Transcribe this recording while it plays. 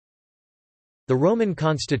The Roman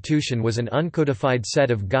constitution was an uncodified set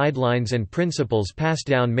of guidelines and principles passed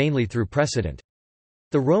down mainly through precedent.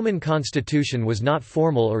 The Roman constitution was not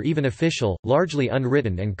formal or even official, largely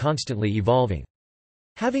unwritten and constantly evolving.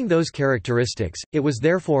 Having those characteristics, it was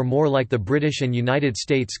therefore more like the British and United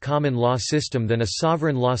States common law system than a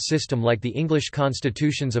sovereign law system like the English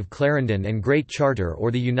constitutions of Clarendon and Great Charter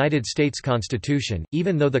or the United States Constitution,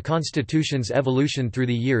 even though the Constitution's evolution through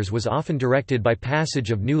the years was often directed by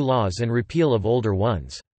passage of new laws and repeal of older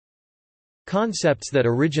ones. Concepts that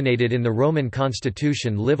originated in the Roman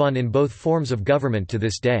constitution live on in both forms of government to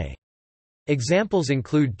this day. Examples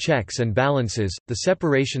include checks and balances, the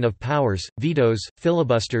separation of powers, vetoes,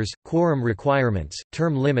 filibusters, quorum requirements,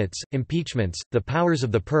 term limits, impeachments, the powers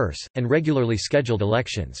of the purse, and regularly scheduled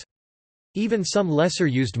elections. Even some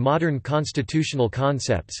lesser-used modern constitutional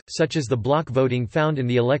concepts, such as the block voting found in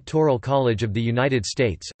the Electoral College of the United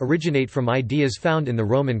States, originate from ideas found in the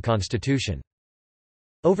Roman constitution.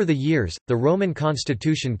 Over the years, the Roman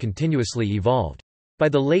constitution continuously evolved. By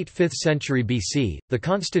the late 5th century BC, the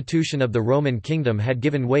constitution of the Roman kingdom had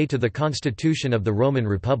given way to the constitution of the Roman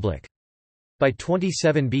Republic. By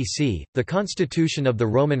 27 BC, the constitution of the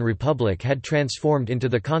Roman Republic had transformed into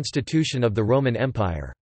the constitution of the Roman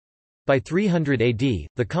Empire. By 300 AD,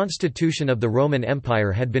 the constitution of the Roman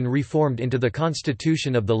Empire had been reformed into the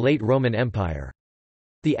constitution of the late Roman Empire.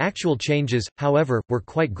 The actual changes, however, were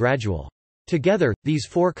quite gradual. Together, these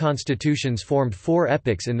four constitutions formed four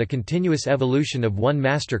epochs in the continuous evolution of one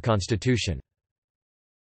master constitution.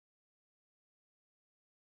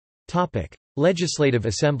 Legislative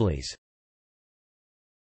assemblies.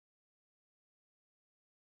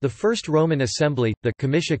 The first Roman assembly, the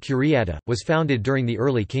Comitia Curiata, was founded during the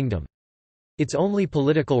early kingdom. Its only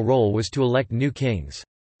political role was to elect new kings.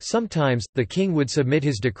 Sometimes, the king would submit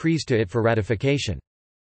his decrees to it for ratification.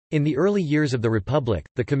 In the early years of the Republic,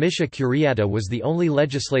 the Comitia Curiata was the only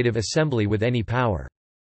legislative assembly with any power.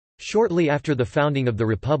 Shortly after the founding of the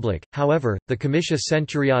Republic, however, the Comitia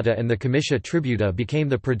Centuriata and the Comitia Tributa became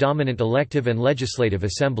the predominant elective and legislative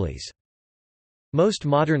assemblies. Most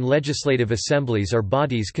modern legislative assemblies are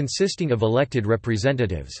bodies consisting of elected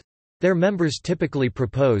representatives. Their members typically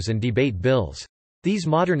propose and debate bills. These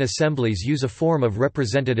modern assemblies use a form of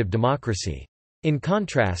representative democracy. In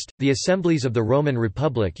contrast, the assemblies of the Roman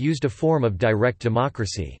Republic used a form of direct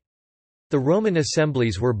democracy. The Roman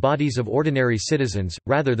assemblies were bodies of ordinary citizens,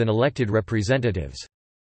 rather than elected representatives.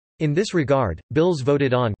 In this regard, bills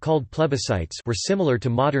voted on called plebiscites were similar to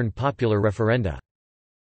modern popular referenda.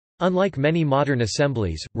 Unlike many modern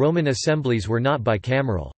assemblies, Roman assemblies were not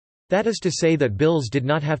bicameral. That is to say that bills did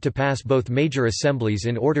not have to pass both major assemblies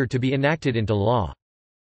in order to be enacted into law.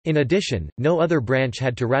 In addition, no other branch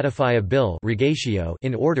had to ratify a bill rogatio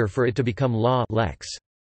in order for it to become law lex.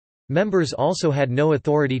 Members also had no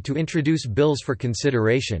authority to introduce bills for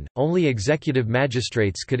consideration, only executive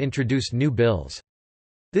magistrates could introduce new bills.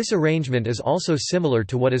 This arrangement is also similar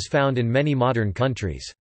to what is found in many modern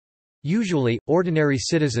countries. Usually, ordinary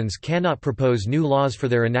citizens cannot propose new laws for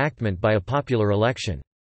their enactment by a popular election.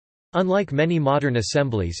 Unlike many modern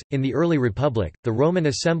assemblies, in the early Republic, the Roman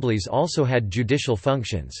assemblies also had judicial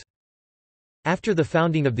functions. After the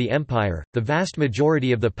founding of the empire, the vast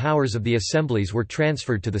majority of the powers of the assemblies were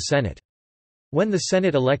transferred to the Senate. When the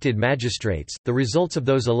Senate elected magistrates, the results of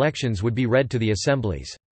those elections would be read to the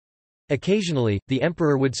assemblies. Occasionally, the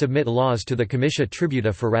emperor would submit laws to the Comitia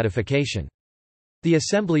Tributa for ratification. The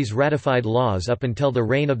assemblies ratified laws up until the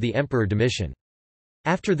reign of the Emperor Domitian.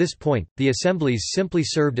 After this point, the assemblies simply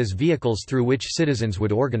served as vehicles through which citizens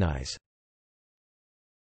would organize.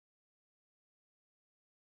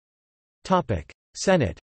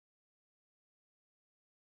 Senate.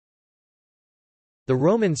 The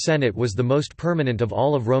Roman Senate was the most permanent of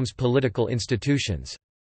all of Rome's political institutions.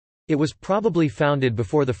 It was probably founded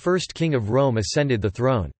before the first king of Rome ascended the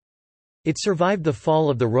throne. It survived the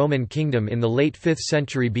fall of the Roman kingdom in the late 5th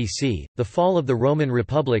century BC, the fall of the Roman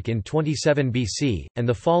Republic in 27 BC, and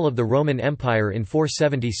the fall of the Roman Empire in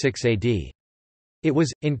 476 AD. It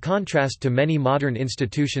was, in contrast to many modern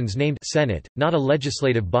institutions named Senate, not a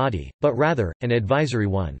legislative body, but rather, an advisory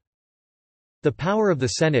one. The power of the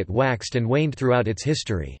Senate waxed and waned throughout its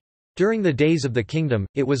history. During the days of the kingdom,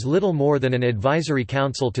 it was little more than an advisory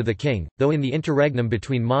council to the king, though in the interregnum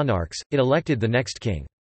between monarchs, it elected the next king.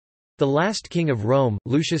 The last king of Rome,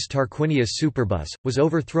 Lucius Tarquinius Superbus, was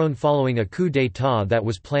overthrown following a coup d'état that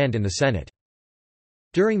was planned in the Senate.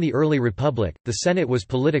 During the early Republic, the Senate was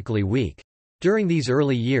politically weak. During these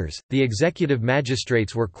early years, the executive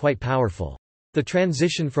magistrates were quite powerful. The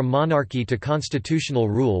transition from monarchy to constitutional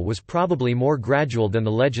rule was probably more gradual than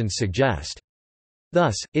the legends suggest.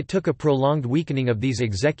 Thus, it took a prolonged weakening of these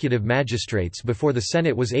executive magistrates before the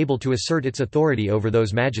Senate was able to assert its authority over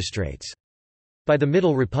those magistrates. By the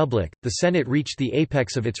Middle Republic, the Senate reached the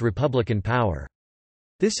apex of its republican power.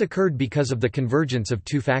 This occurred because of the convergence of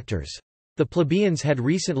two factors. The plebeians had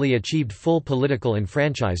recently achieved full political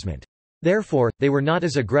enfranchisement. Therefore, they were not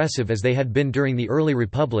as aggressive as they had been during the early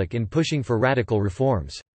Republic in pushing for radical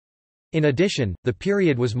reforms. In addition, the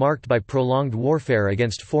period was marked by prolonged warfare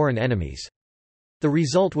against foreign enemies. The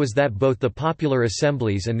result was that both the popular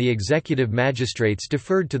assemblies and the executive magistrates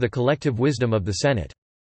deferred to the collective wisdom of the Senate.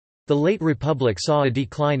 The late Republic saw a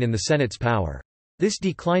decline in the Senate's power. This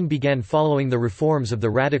decline began following the reforms of the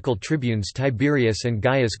radical tribunes Tiberius and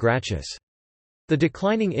Gaius Gracchus. The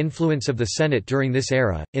declining influence of the Senate during this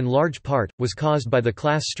era, in large part, was caused by the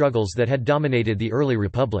class struggles that had dominated the early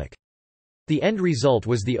Republic. The end result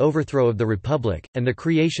was the overthrow of the Republic, and the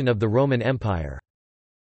creation of the Roman Empire.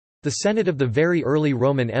 The Senate of the very early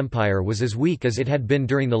Roman Empire was as weak as it had been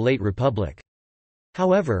during the late Republic.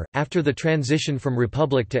 However, after the transition from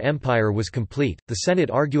Republic to Empire was complete, the Senate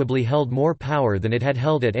arguably held more power than it had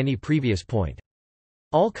held at any previous point.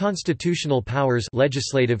 All constitutional powers,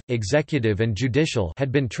 legislative, executive and judicial,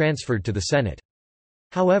 had been transferred to the Senate.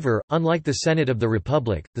 However, unlike the Senate of the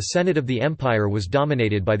Republic, the Senate of the Empire was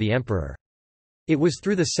dominated by the emperor. It was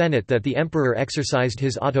through the Senate that the emperor exercised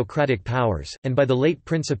his autocratic powers, and by the late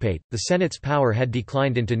Principate, the Senate's power had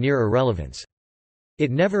declined into near irrelevance.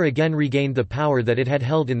 It never again regained the power that it had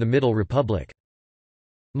held in the Middle Republic.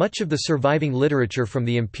 Much of the surviving literature from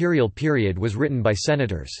the imperial period was written by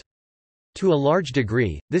senators. To a large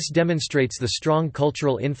degree, this demonstrates the strong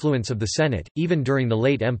cultural influence of the Senate, even during the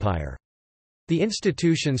late Empire. The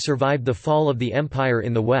institution survived the fall of the empire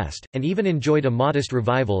in the West, and even enjoyed a modest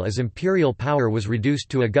revival as imperial power was reduced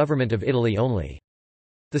to a government of Italy only.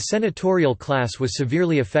 The senatorial class was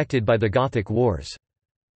severely affected by the Gothic Wars.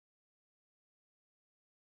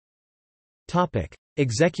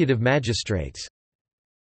 Executive magistrates.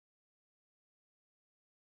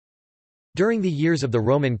 During the years of the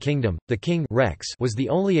Roman kingdom, the king Rex was the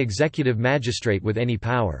only executive magistrate with any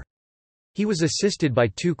power. He was assisted by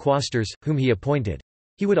two quaestors, whom he appointed.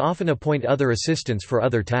 He would often appoint other assistants for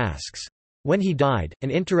other tasks. When he died, an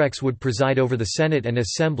interrex would preside over the Senate and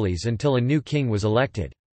assemblies until a new king was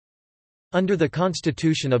elected. Under the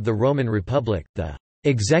constitution of the Roman Republic, the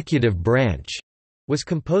executive branch was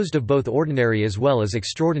composed of both ordinary as well as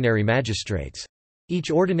extraordinary magistrates. Each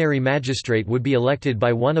ordinary magistrate would be elected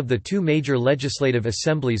by one of the two major legislative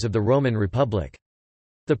assemblies of the Roman Republic.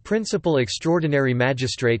 The principal extraordinary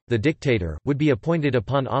magistrate, the dictator, would be appointed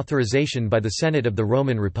upon authorization by the Senate of the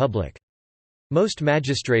Roman Republic. Most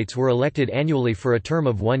magistrates were elected annually for a term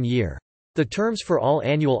of 1 year. The terms for all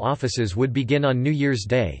annual offices would begin on New Year's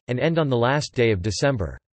Day, and end on the last day of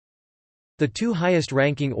December. The two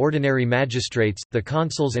highest-ranking ordinary magistrates, the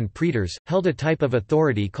consuls and praetors, held a type of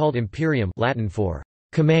authority called imperium, Latin for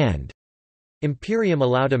command. Imperium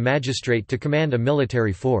allowed a magistrate to command a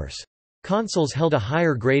military force. Consuls held a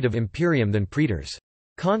higher grade of imperium than praetors.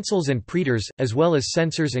 Consuls and praetors, as well as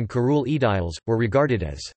censors and curule aediles, were regarded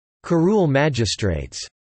as curule magistrates.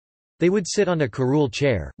 They would sit on a curule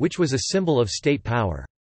chair, which was a symbol of state power.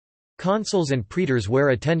 Consuls and praetors were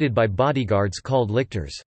attended by bodyguards called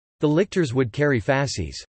lictors. The lictors would carry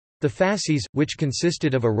fasces. The fasces, which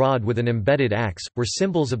consisted of a rod with an embedded axe, were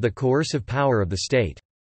symbols of the coercive power of the state.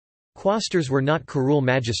 Quaestors were not curule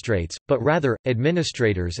magistrates, but rather,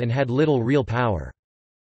 administrators and had little real power.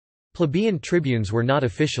 Plebeian tribunes were not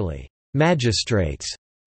officially magistrates,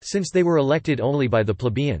 since they were elected only by the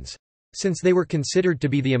plebeians. Since they were considered to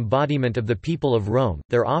be the embodiment of the people of Rome,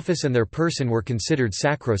 their office and their person were considered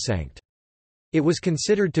sacrosanct. It was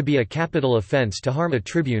considered to be a capital offense to harm a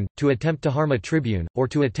tribune, to attempt to harm a tribune, or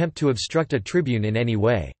to attempt to obstruct a tribune in any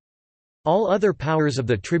way. All other powers of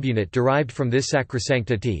the tribunate derived from this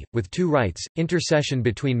sacrosanctity, with two rights, intercession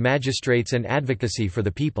between magistrates and advocacy for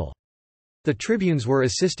the people. The tribunes were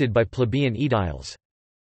assisted by plebeian aediles.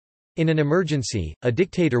 In an emergency, a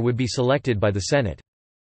dictator would be selected by the Senate.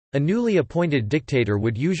 A newly appointed dictator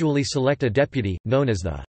would usually select a deputy, known as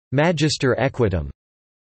the magister equitum,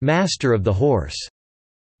 master of the horse.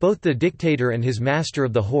 Both the dictator and his master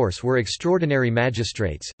of the horse were extraordinary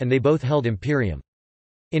magistrates, and they both held imperium.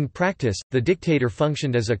 In practice, the dictator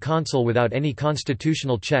functioned as a consul without any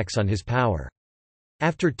constitutional checks on his power.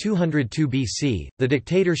 After 202 BC, the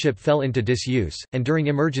dictatorship fell into disuse, and during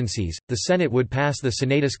emergencies, the Senate would pass the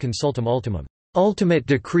Senatus Consultum Ultimum, ultimate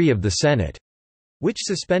decree of the Senate, which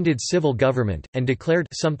suspended civil government, and declared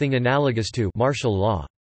something analogous to martial law.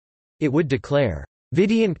 It would declare,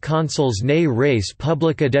 "Vidient consuls ne res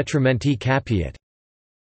publica detrimenti capiat."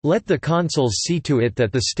 "Let the consuls see to it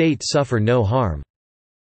that the state suffer no harm."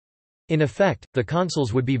 In effect, the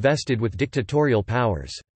consuls would be vested with dictatorial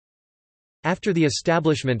powers. After the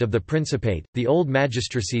establishment of the Principate, the old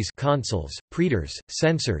magistracies consuls, praetors,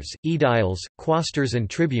 censors, aediles, quaestors and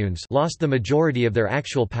tribunes lost the majority of their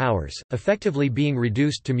actual powers, effectively being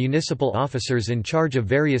reduced to municipal officers in charge of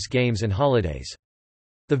various games and holidays.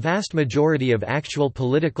 The vast majority of actual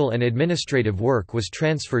political and administrative work was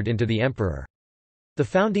transferred into the emperor. The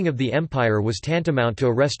founding of the empire was tantamount to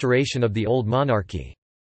a restoration of the old monarchy.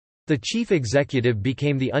 The chief executive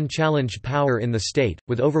became the unchallenged power in the state,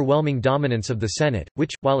 with overwhelming dominance of the Senate,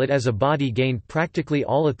 which, while it as a body gained practically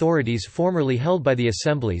all authorities formerly held by the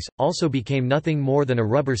assemblies, also became nothing more than a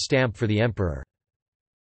rubber stamp for the emperor.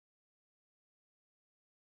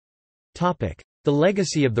 The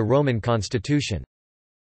legacy of the Roman constitution.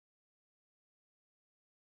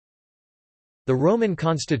 The Roman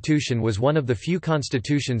constitution was one of the few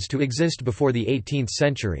constitutions to exist before the 18th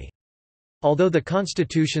century. Although the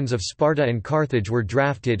constitutions of Sparta and Carthage were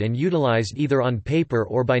drafted and utilized either on paper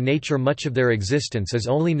or by nature, much of their existence is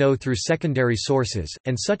only known through secondary sources,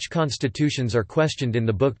 and such constitutions are questioned in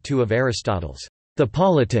the Book 2 of Aristotle's, The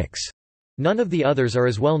Politics. None of the others are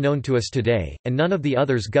as well known to us today, and none of the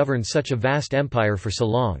others governed such a vast empire for so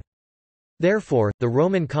long. Therefore, the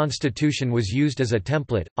Roman constitution was used as a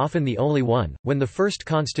template, often the only one, when the first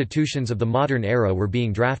constitutions of the modern era were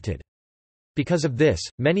being drafted. Because of this,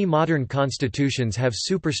 many modern constitutions have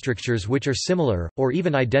superstructures which are similar, or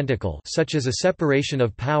even identical, such as a separation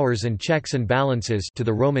of powers and checks and balances to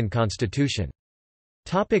the Roman constitution.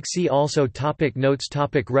 See also Notes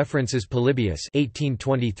References Polybius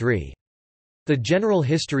 1823. The General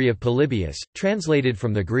History of Polybius, translated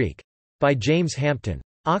from the Greek. By James Hampton.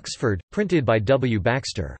 Oxford, printed by W.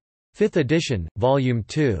 Baxter. 5th edition, Volume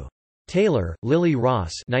 2. Taylor, Lily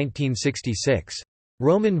Ross 1966.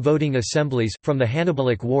 Roman Voting Assemblies, From the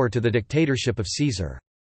Hannibalic War to the Dictatorship of Caesar.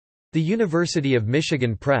 The University of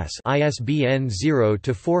Michigan Press, ISBN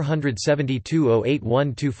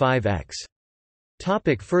 0-472-08125-X.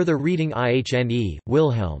 Further reading. Ihne,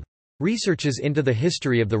 Wilhelm. Researches into the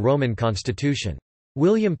History of the Roman Constitution.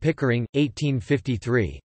 William Pickering,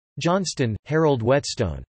 1853. Johnston, Harold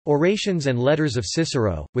Whetstone. Orations and Letters of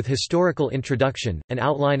Cicero, with Historical Introduction, An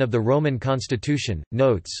Outline of the Roman Constitution,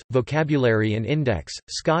 Notes, Vocabulary and Index,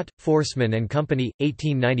 Scott, Forsman and Company,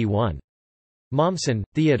 1891. Mommsen,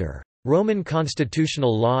 Theodore. Roman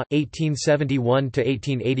Constitutional Law,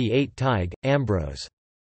 1871–1888. Tighe, Ambrose.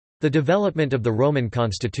 The Development of the Roman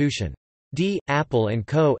Constitution. D. Apple &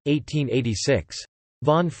 Co., 1886.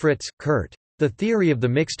 Von Fritz, Kurt. The Theory of the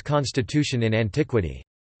Mixed Constitution in Antiquity.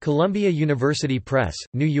 Columbia University Press,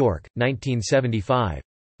 New York, 1975.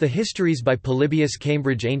 The Histories by Polybius.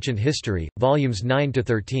 Cambridge Ancient History, Volumes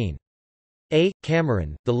 9–13. A.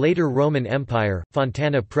 Cameron, The Later Roman Empire,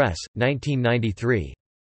 Fontana Press, 1993.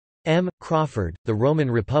 M. Crawford, The Roman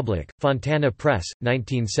Republic, Fontana Press,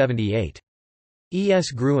 1978. E.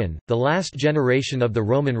 S. Gruen, The Last Generation of the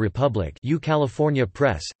Roman Republic, U. California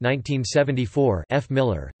Press, 1974. F.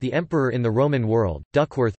 Miller, The Emperor in the Roman World,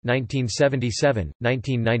 Duckworth, 1977,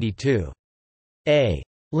 1992. A.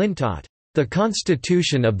 Lintott, The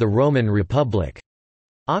Constitution of the Roman Republic,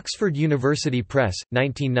 Oxford University Press,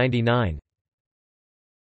 1999.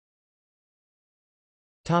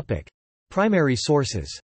 Primary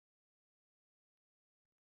sources.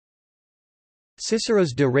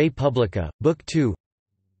 Cicero's De Re Publica, Book 2.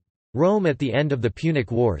 Rome at the End of the Punic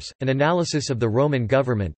Wars, An Analysis of the Roman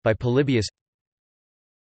Government, by Polybius.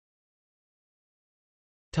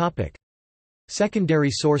 Secondary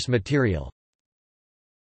source material.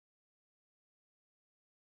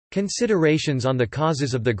 Considerations on the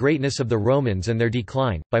Causes of the Greatness of the Romans and Their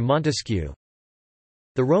Decline, by Montesquieu.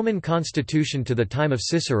 The Roman Constitution to the Time of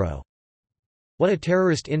Cicero. What a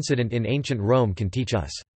terrorist incident in ancient Rome can teach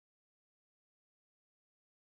us.